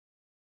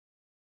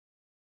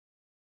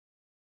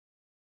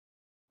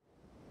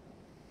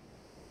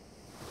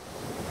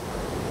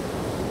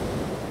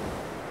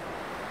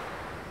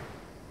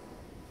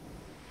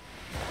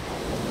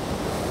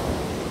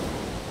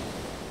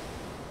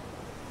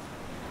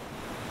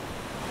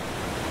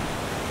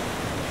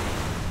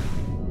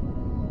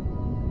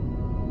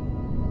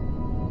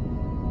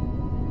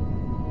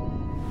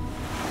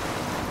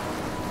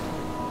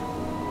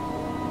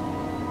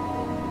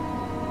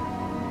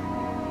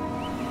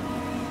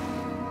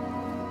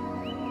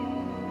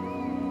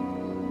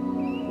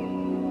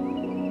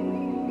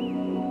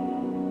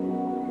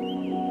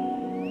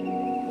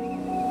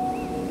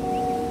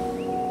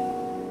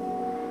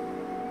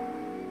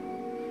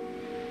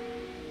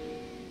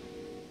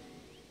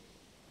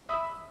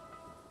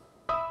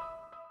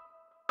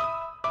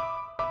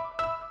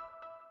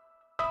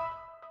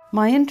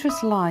My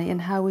interests lie in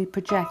how we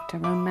project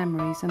our own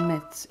memories and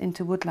myths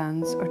into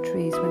woodlands or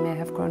trees we may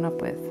have grown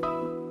up with.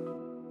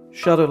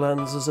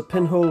 Shadowlands is a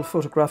pinhole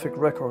photographic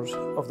record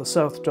of the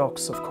South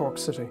Docks of Cork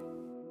City.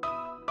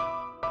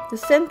 The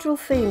central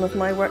theme of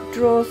my work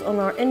draws on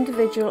our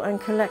individual and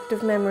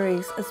collective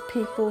memories as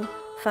people,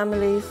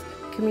 families,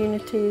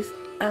 communities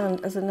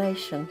and as a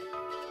nation.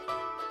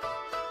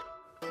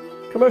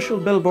 Commercial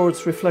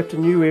billboards reflect a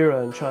new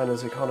era in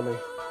China's economy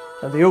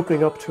and the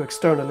opening up to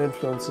external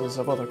influences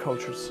of other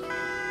cultures.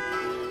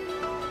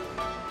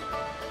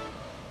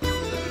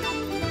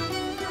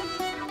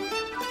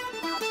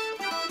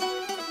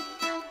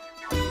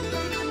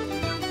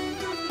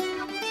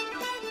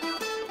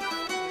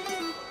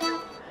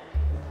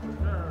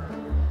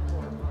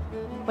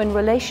 When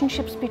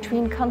relationships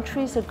between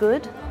countries are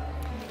good,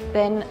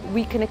 then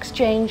we can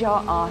exchange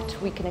our art,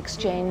 we can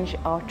exchange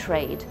our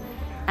trade.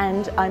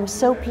 And I'm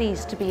so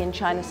pleased to be in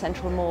China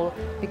Central Mall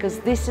because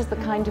this is the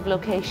kind of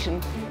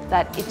location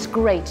that it's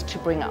great to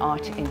bring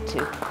art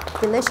into.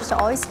 Delicious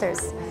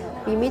oysters.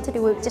 Immediately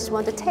we just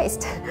want to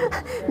taste,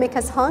 make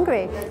us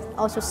hungry.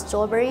 Also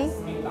strawberry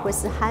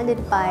was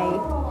handed by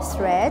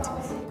thread.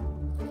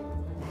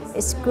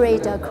 It's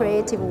great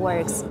creative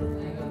works.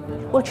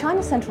 Well,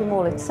 China Central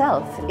Mall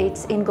itself,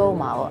 it's in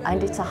Gomao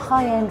and it's a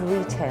high-end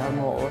retail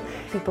mall.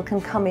 People can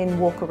come in,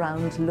 walk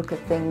around, look at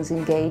things,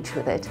 engage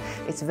with it.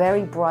 It's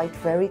very bright,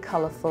 very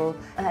colourful,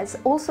 and it's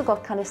also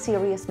got kind of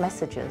serious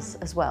messages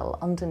as well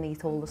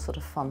underneath all the sort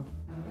of fun.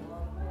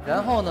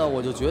 然后呢，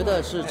我就觉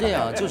得是这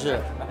样，就是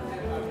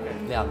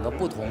两个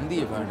不同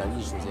地方的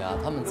艺术家，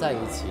他们在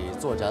一起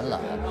做展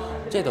览，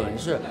这等于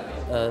是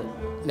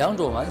两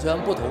种完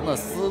全不同的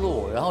思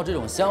路，然后这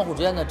种相互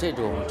之间的这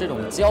种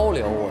交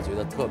流，我觉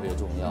得特别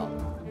重要。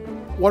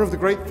 One of the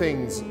great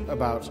things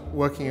about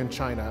working in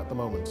China at the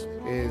moment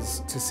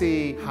is to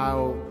see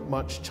how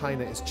much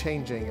China is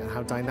changing and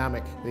how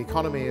dynamic the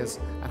economy is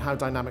and how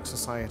dynamic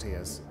society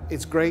is.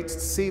 It's great to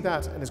see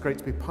that and it's great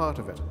to be part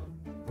of it.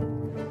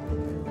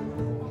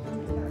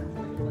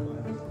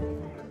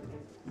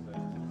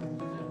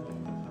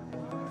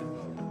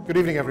 Good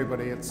evening,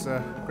 everybody. It's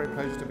a great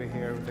pleasure to be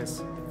here with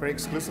this very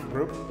exclusive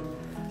group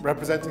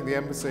representing the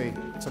Embassy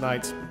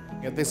tonight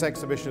at this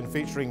exhibition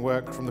featuring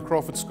work from the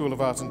Crawford School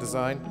of Art and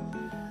Design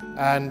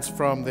and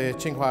from the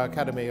Tsinghua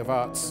Academy of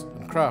Arts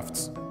and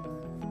Crafts.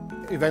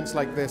 Events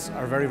like this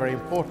are very, very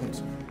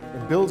important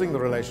in building the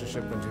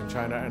relationship between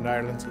China and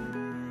Ireland.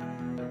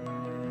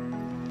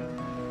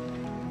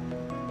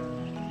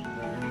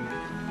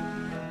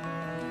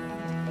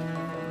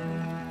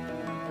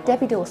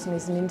 Debbie Dawson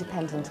is an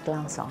independent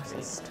glass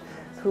artist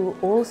who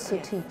also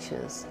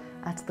teaches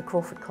at the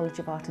Crawford College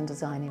of Art and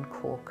Design in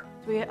Cork.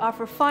 We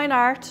offer fine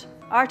art,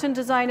 art and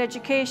design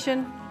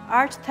education,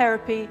 art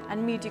therapy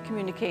and media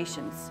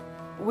communications.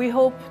 We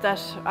hope that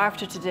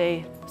after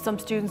today some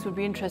students will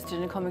be interested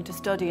in coming to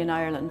study in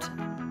Ireland.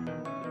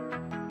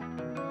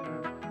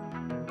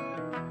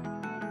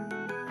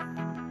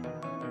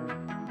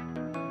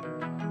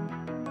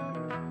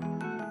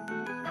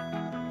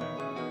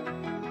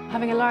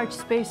 Having a large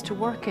space to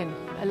work in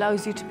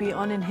allows you to be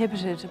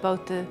uninhibited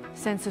about the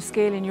sense of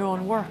scale in your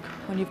own work.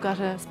 When you've got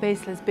a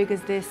space as big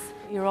as this,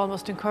 you're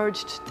almost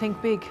encouraged to think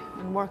big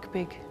and work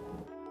big.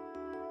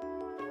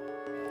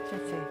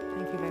 That's it.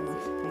 Thank you very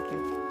much. Thank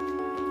you.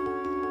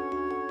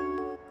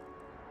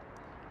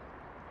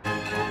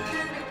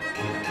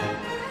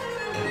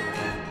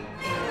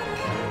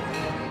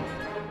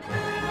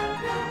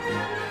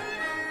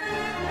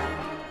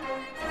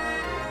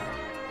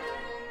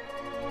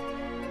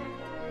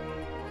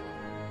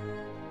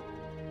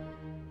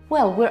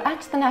 Well, we're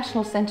at the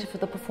National Centre for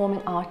the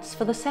Performing Arts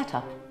for the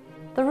setup.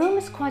 The room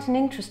is quite an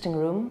interesting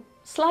room,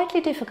 slightly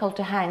difficult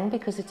to hang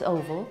because it's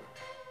oval,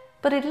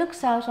 but it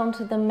looks out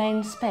onto the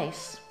main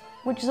space,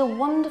 which is a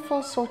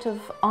wonderful sort of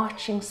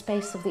arching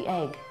space of the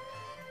egg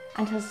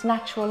and has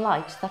natural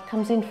light that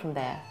comes in from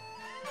there.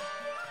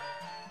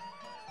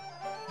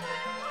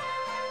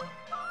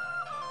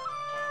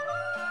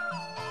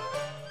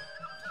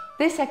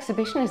 This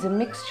exhibition is a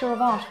mixture of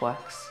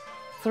artworks,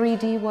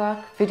 3D work,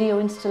 video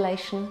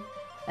installation,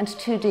 and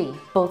 2D,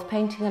 both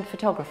painting and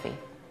photography.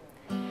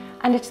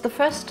 And it's the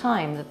first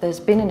time that there's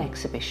been an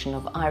exhibition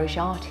of Irish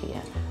art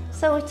here,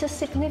 so it's a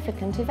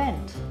significant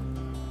event.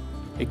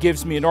 It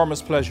gives me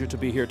enormous pleasure to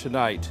be here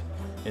tonight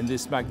in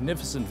this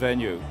magnificent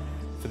venue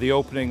for the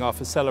opening of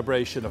a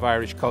celebration of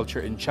Irish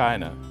culture in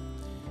China.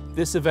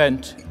 This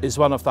event is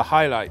one of the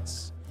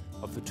highlights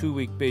of the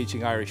two-week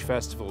Beijing Irish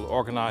Festival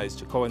organised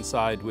to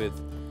coincide with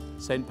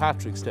St.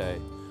 Patrick's Day,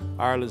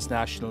 Ireland's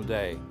National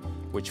Day,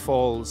 which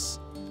falls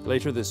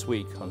later this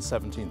week on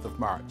 17th of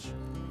March.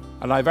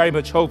 And I very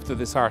much hope that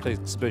this art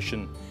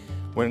exhibition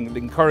will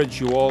encourage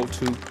you all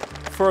to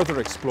further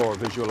explore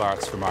visual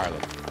arts from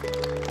Ireland.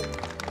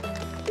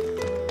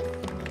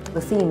 The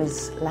theme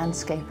is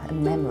landscape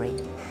and memory.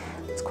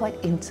 It's quite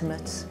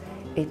intimate.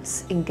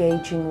 It's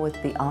engaging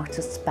with the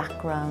artists'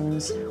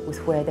 backgrounds, with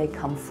where they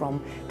come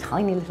from,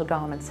 tiny little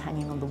garments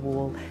hanging on the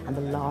wall and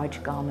the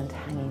large garment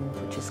hanging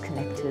which is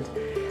connected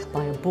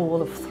by a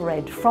ball of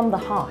thread from the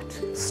heart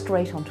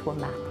straight onto a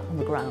map on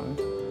the ground.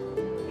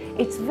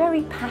 It's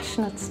very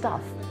passionate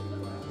stuff.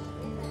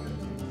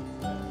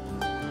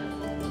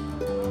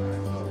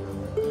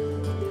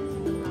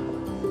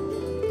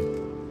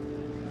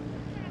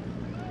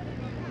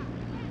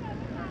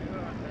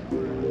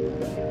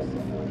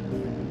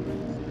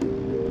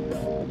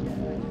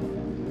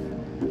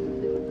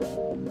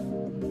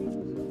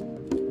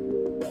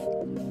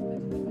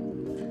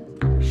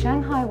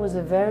 Shanghai was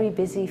a very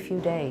busy few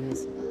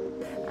days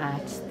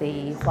at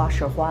the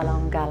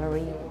Hualang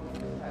Gallery,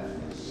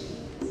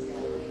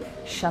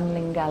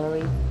 Shanling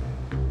Gallery,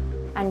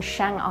 and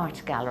Shang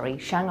Art Gallery.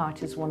 Shang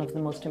Art is one of the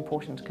most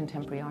important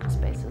contemporary art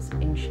spaces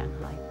in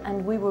Shanghai.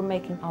 And we were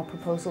making our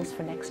proposals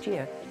for next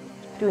year,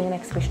 doing an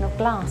exhibition of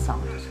glass art,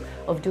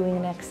 of doing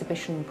an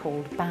exhibition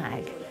called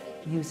Bag,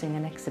 using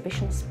an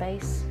exhibition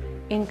space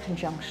in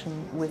conjunction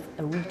with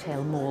a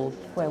retail mall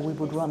where we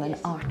would run an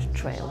art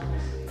trail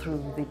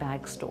through the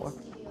bag store.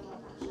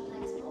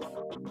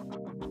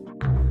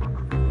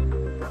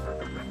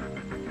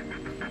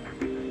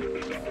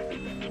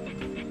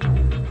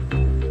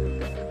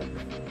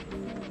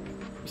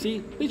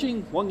 See,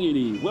 Beijing, Wang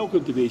Yili,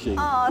 welcome to Beijing.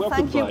 Oh, welcome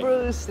thank you, back.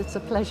 Bruce. It's a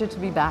pleasure to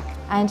be back.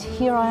 And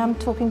here I am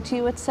talking to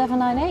you at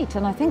 798,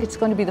 and I think it's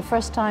going to be the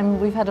first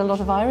time we've had a lot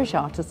of Irish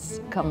artists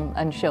come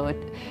and show at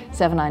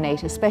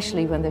 798,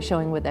 especially when they're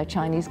showing with their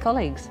Chinese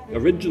colleagues.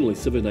 Originally,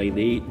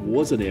 798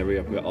 was an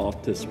area where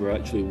artists were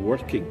actually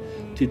working.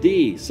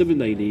 Today,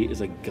 798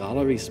 is a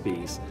gallery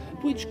space.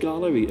 Which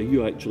gallery are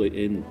you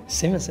actually in?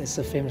 Siemens is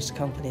a famous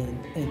company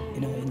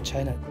in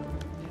China.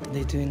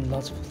 They're doing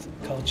lots of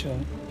culture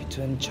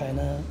between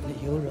China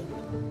and Europe.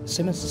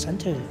 Siemens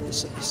Center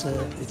is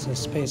a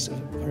space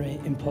very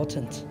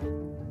important.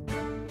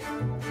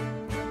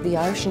 The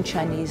Irish and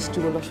Chinese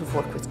do a lot of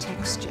work with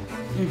texture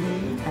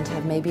and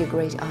have maybe a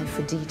great eye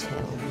for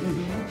detail.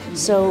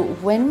 So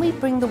when we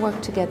bring the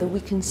work together, we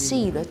can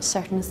see that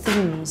certain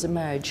themes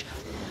emerge.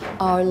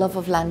 Our love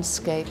of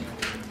landscape,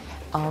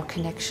 our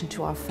connection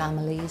to our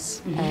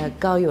families,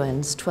 Gao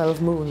Yuan's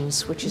 12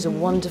 Moons, which is a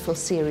wonderful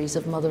series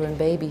of mother and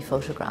baby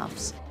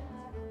photographs.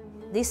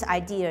 This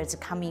idea is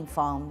coming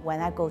from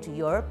when I go to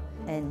Europe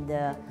and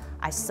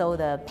I saw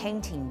the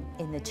painting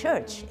in the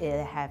church.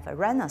 It have a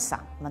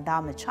Renaissance,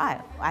 Madame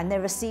Child. I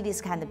never see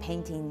this kind of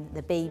painting,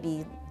 the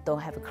baby don't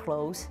have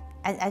clothes.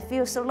 And I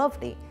feel so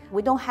lovely.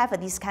 We don't have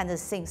these kind of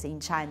things in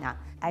China.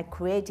 I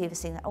creative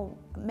think, oh,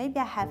 maybe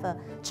I have a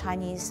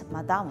Chinese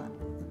Madame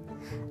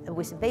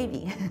with a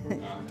baby.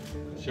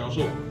 销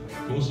售，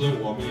同时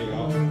我们也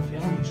要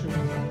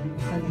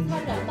发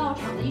展到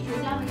场的艺术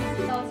家们一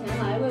起到前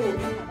来为我们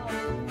海报。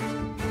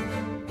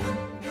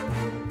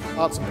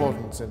 Art's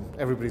important in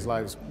everybody's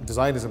lives.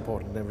 Design is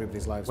important in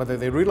everybody's lives, whether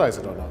they realize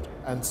it or not.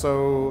 And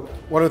so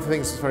one of the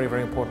things that's very,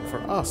 very important for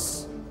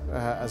us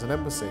as an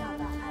embassy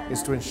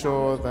is to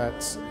ensure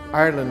that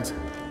Ireland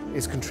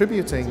is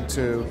contributing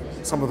to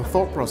some of the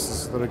thought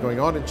processes that are going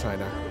on in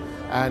China,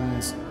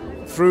 and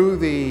through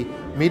the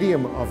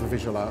medium of the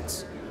visual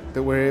arts,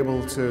 that we're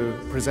able to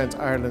present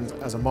Ireland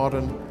as a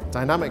modern,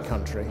 dynamic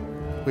country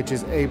which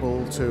is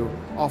able to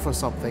offer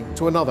something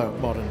to another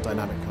modern,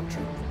 dynamic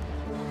country.